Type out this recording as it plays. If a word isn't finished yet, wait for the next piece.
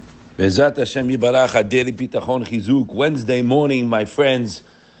Bezat Hashem Yibarach, Daily Bitachon Chizuk. Wednesday morning, my friends.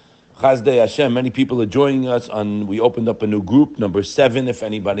 Chazdei Hashem. Many people are joining us we opened up a new group, number 7. If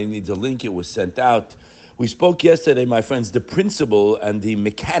anybody needs a link, it was sent out. We spoke yesterday, my friends, the principle and the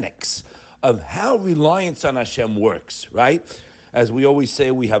mechanics of how reliance on Hashem works, right? As we always say,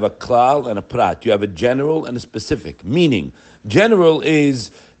 we have a klal and a prat. You have a general and a specific. Meaning, general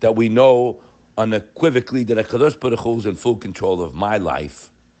is that we know unequivocally that HaKadosh Baruch Hu is in full control of my life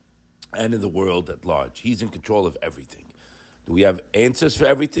and in the world at large. He's in control of everything. Do we have answers for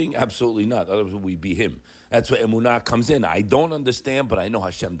everything? Absolutely not. Otherwise, we'd be him. That's where emunah comes in. I don't understand, but I know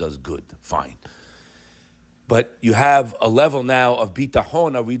Hashem does good. Fine. But you have a level now of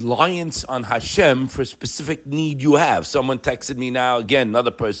bitachon, a reliance on Hashem for a specific need you have. Someone texted me now, again,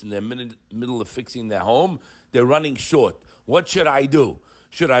 another person, they're in the middle of fixing their home. They're running short. What should I do?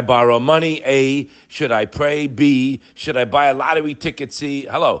 Should I borrow money? A. Should I pray? B. Should I buy a lottery ticket? C.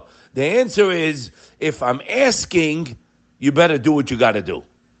 Hello. The answer is, if I'm asking, you better do what you got to do.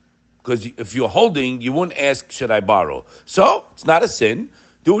 Because if you're holding, you wouldn't ask, should I borrow? So, it's not a sin.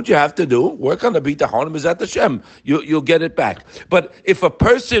 Do what you have to do. Work on the bitachon, Bezat Hashem. You'll get it back. But if a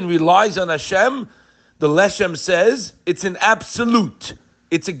person relies on Hashem, the Leshem says, it's an absolute.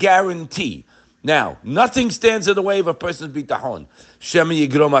 It's a guarantee. Now, nothing stands in the way of a person's bitachon. Shema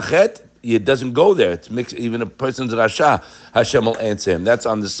yigrom achet, it doesn't go there. It's mixed. Even a person's rasha, Hashem will answer him. That's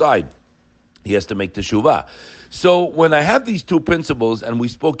on the side. He has to make teshuvah. So when I have these two principles, and we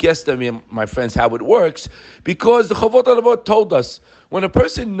spoke yesterday, my friends, how it works, because the Chavot HaLevavot told us, when a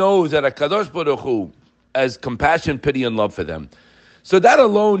person knows that HaKadosh Baruch Hu has compassion, pity, and love for them, so that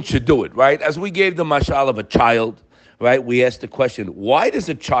alone should do it, right? As we gave the mashal of a child, right? We asked the question, why does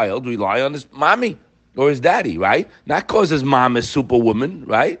a child rely on his mommy or his daddy, right? Not because his mom is superwoman,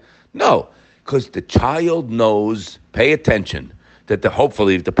 right? No, because the child knows, pay attention, that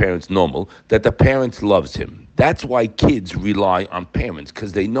hopefully if the parent's normal, that the parent loves him. That's why kids rely on parents,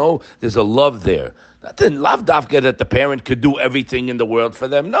 because they know there's a love there. Nothing, love dafka that the parent could do everything in the world for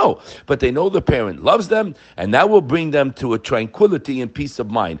them, no. But they know the parent loves them, and that will bring them to a tranquility and peace of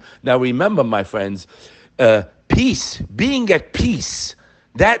mind. Now remember, my friends, peace, being at peace,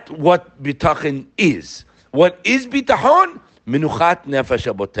 that's what bitachon is. What is bitachon? Minuchat nefesh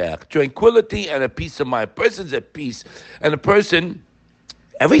haboteach, tranquility and a peace of mind. A person's at peace, and a person,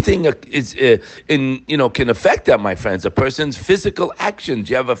 everything is can affect that, my friends. A person's physical actions.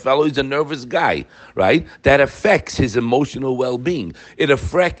 You have a fellow who's a nervous guy, right? That affects his emotional well-being. It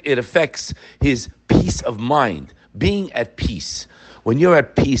affects his peace of mind. Being at peace. When you're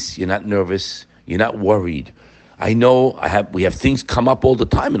at peace, you're not nervous. You're not worried. I know we have things come up all the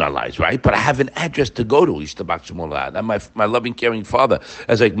time in our lives, right? But I have an address to go to. And my loving, caring father,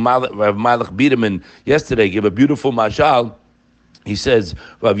 as like Rav Malach Biederman yesterday, gave a beautiful mashal. He says,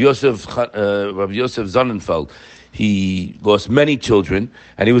 Rav Yosef Sonnenfeld, he lost many children,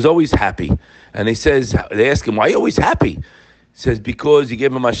 and he was always happy. And they ask him, why are you always happy? He says, because he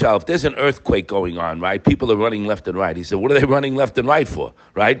gave him a mashal. If there's an earthquake going on, right, people are running left and right. He said, what are they running left and right for,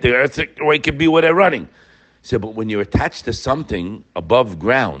 right? The earthquake could be where they're running. He said, but when you're attached to something above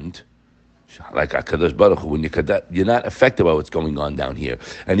ground, like HaKadosh Baruch Hu, when you're not affected by what's going on down here.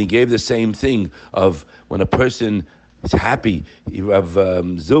 And he gave the same thing of when a person is happy. Rav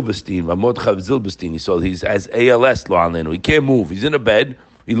Zilberstein, Rav Mordechai Zilberstein, he's as ALS, lo alenu. He can't move. He's in a bed.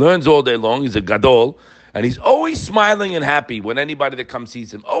 He learns all day long. He's a gadol. And he's always smiling and happy when anybody that comes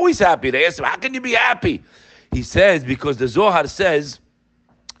sees him. Always happy. They ask him, how can you be happy? He says, because the Zohar says,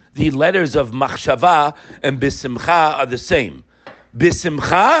 the letters of machshava and bisimcha are the same.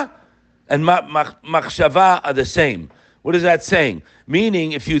 Bisimcha and machshava are the same. What is that saying?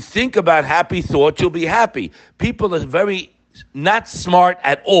 Meaning, if you think about happy thoughts, you'll be happy. People are very not smart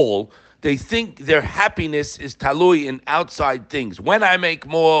at all. They think their happiness is talui in outside things. When I make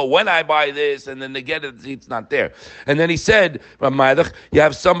more, when I buy this, and then they get it, it's not there. And then he said, Ramayach, you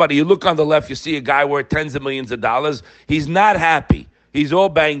have somebody, you look on the left, you see a guy worth tens of millions of dollars. He's not happy. He's all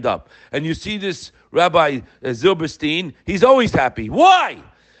banged up. And you see this Rabbi Zilberstein, he's always happy. Why?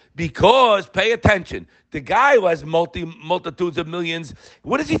 Because, pay attention, the guy who has multitudes of millions,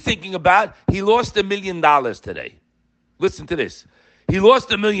 what is he thinking about? He lost $1 million today. Listen to this. He lost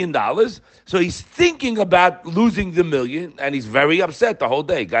 $1 million, so he's thinking about losing the million, and he's very upset the whole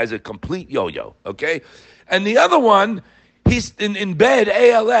day. Guy's a complete yo-yo, okay? And the other one, he's in bed,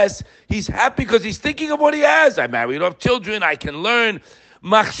 ALS. He's happy because he's thinking of what he has. I married off children. I can learn.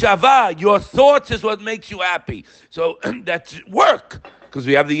 Machshava, your thoughts is what makes you happy. So that's work, because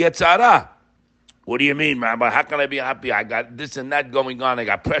we have the Yetzirah. What do you mean, Rabbi? How can I be happy? I got this and that going on. I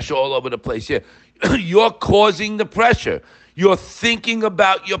got pressure all over the place here. You're causing the pressure. You're thinking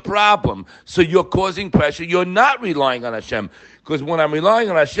about your problem. So you're causing pressure. You're not relying on Hashem. Because when I'm relying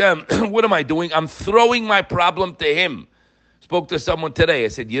on Hashem, what am I doing? I'm throwing my problem to Him. Spoke to someone today. I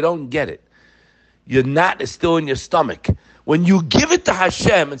said, you don't get it. Your knot is still in your stomach. When you give it to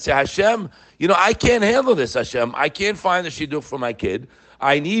Hashem and say, Hashem, I can't handle this, Hashem. I can't find the shidduch for my kid.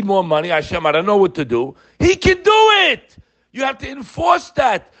 I need more money. Hashem, I don't know what to do. He can do it. You have to enforce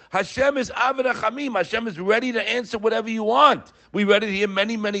that. Hashem is Avad Achamim. Hashem is ready to answer whatever you want. We read it here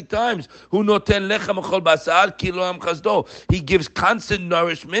many, many times. Hu noten lechem chol basar ki lo am chasdo. He gives constant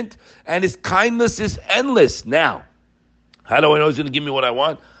nourishment, and His kindness is endless. Now, how do I know He's going to give me what I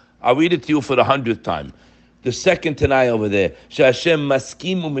want? I'll read it to you for the 100th time. The second Tanai over there. Hashem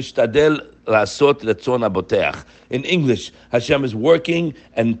maskim u'mishtadel la'asot letzon haboteach. In English, Hashem is working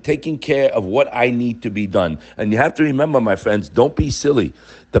and taking care of what I need to be done. And you have to remember, my friends, don't be silly.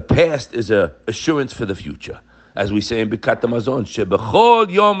 The past is an assurance for the future. As we say in Bikat HaMazon,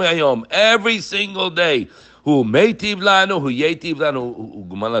 shebechol yom hayom, every single day, who meitiv lanu, who yetiv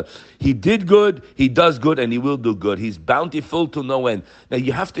lanu, He did good, He does good, and He will do good. He's bountiful to no end. Now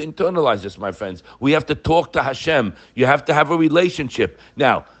you have to internalize this, my friends. We have to talk to Hashem. You have to have a relationship.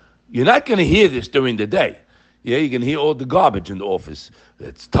 Now, you're not going to hear this during the day. Yeah, you can hear all the garbage in the office.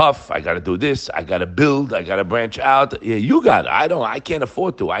 It's tough. I got to do this. I got to build. I got to branch out. Yeah, you got it. I can't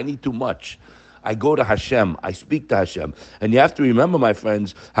afford to. I need too much. I go to Hashem. I speak to Hashem. And you have to remember, my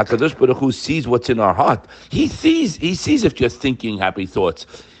friends, HaKadosh Baruch Hu sees what's in our heart. He sees if you're thinking happy thoughts.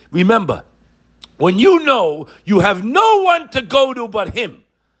 Remember, when you know you have no one to go to but Him,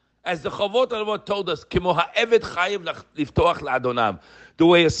 as the Chavot Alavot told us, Kimo ha'eved chayiv liftoach la'adonav, the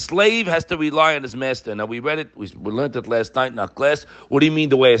way a slave has to rely on his master. Now we read it, we learned it last night in our class. What do you mean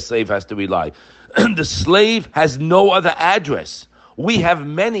the way a slave has to rely? The slave has no other address. We have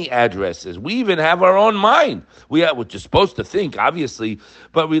many addresses. We even have our own mind. We're just supposed to think, obviously,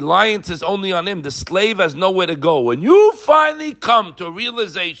 but reliance is only on Him. The slave has nowhere to go. When you finally come to a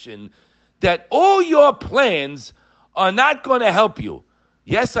realization that all your plans are not going to help you.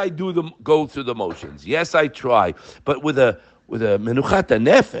 Yes, I go through the motions. Yes, I try. But with a menuchat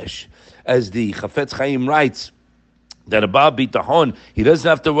nefesh, as the Chafetz Chaim writes, that about bitachon, he doesn't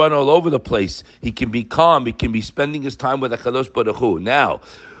have to run all over the place. He can be calm. He can be spending his time with HaKadosh Baruch Hu. Now,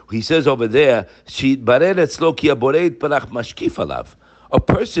 he says over there, a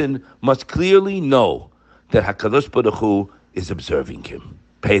person must clearly know that HaKadosh Baruch Hu is observing him.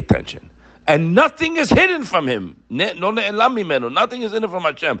 Pay attention. And nothing is hidden from Him. Nothing is hidden from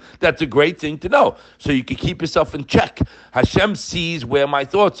Hashem. That's a great thing to know. So you can keep yourself in check. Hashem sees where my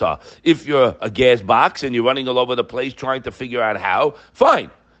thoughts are. If you're a gas box and you're running all over the place trying to figure out how,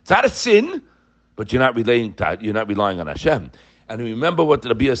 fine. It's not a sin, but you're not relying on Hashem. And remember what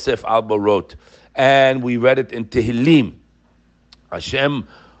Rabbi Yosef Alba wrote. And we read it in Tehillim. Hashem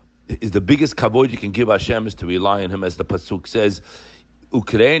is the biggest kavod you can give Hashem is to rely on Him, as the pasuk says,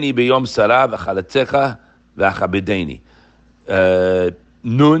 Ukraini beyom sara v'chalatzecha v'achabedeni.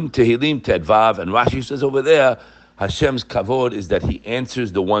 Nun Tehillim Tedvav, and Rashi says over there, Hashem's kavod is that He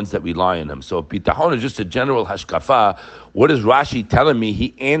answers the ones that rely on Him. So bitachon is just a general hashkafa. What is Rashi telling me?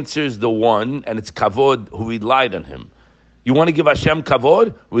 He answers the one, and it's kavod who relied on Him. You want to give Hashem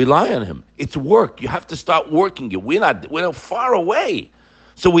kavod? Rely on Him. It's work. You have to start working it. We're far away.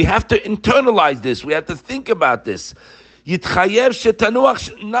 So we have to internalize this. We have to think about this. Yitchayev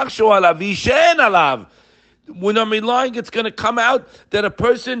shetanuach nachsho alav v'yishen alav. When I'm relying, it's going to come out that a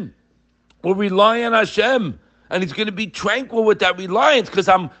person will rely on Hashem, and he's going to be tranquil with that reliance because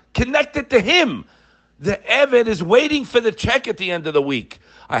I'm connected to Him. The Eved is waiting for the check at the end of the week.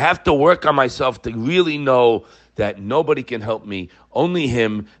 I have to work on myself to really know that nobody can help me, only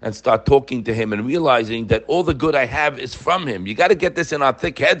Him, and start talking to Him and realizing that all the good I have is from Him. You got to get this in our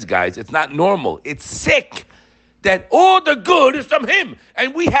thick heads, guys. It's not normal. It's sick that all the good is from Him.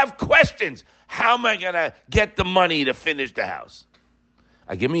 And we have questions. How am I going to get the money to finish the house?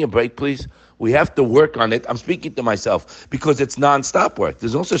 Give me a break, please. We have to work on it. I'm speaking to myself because it's non-stop work.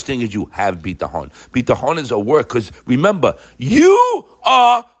 There's no such thing as you have bitachon. Bitachon is a work because remember, you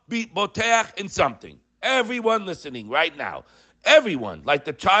are boteach in something. Everyone listening right now, everyone, like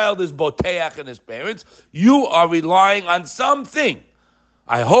the child is boteach in his parents, you are relying on something.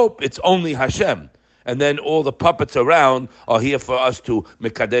 I hope it's only Hashem. And then all the puppets around are here for us to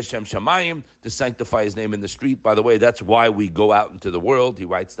Mekadesh Shem Shamayim, to sanctify His name in the street. By the way, that's why we go out into the world. He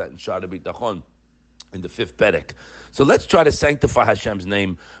writes that in Shara B'Tachon, in the 5th Perek. So let's try to sanctify Hashem's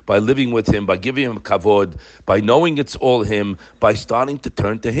name by living with Him, by giving Him kavod, by knowing it's all Him, by starting to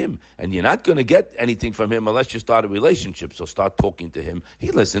turn to Him. And you're not going to get anything from Him unless you start a relationship. So start talking to Him.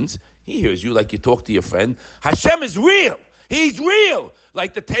 He listens. He hears you like you talk to your friend. Hashem is real. He's real.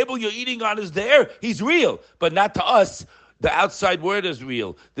 Like the table you're eating on is there. He's real, but not to us. The outside word is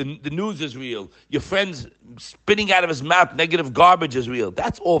real. The news is real. Your friends spitting out of his mouth negative garbage is real.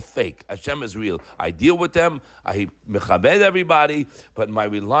 That's all fake. Hashem is real. I deal with them. I mechabed everybody, but my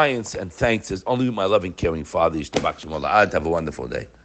reliance and thanks is only with my loving, caring Father. Have a wonderful day.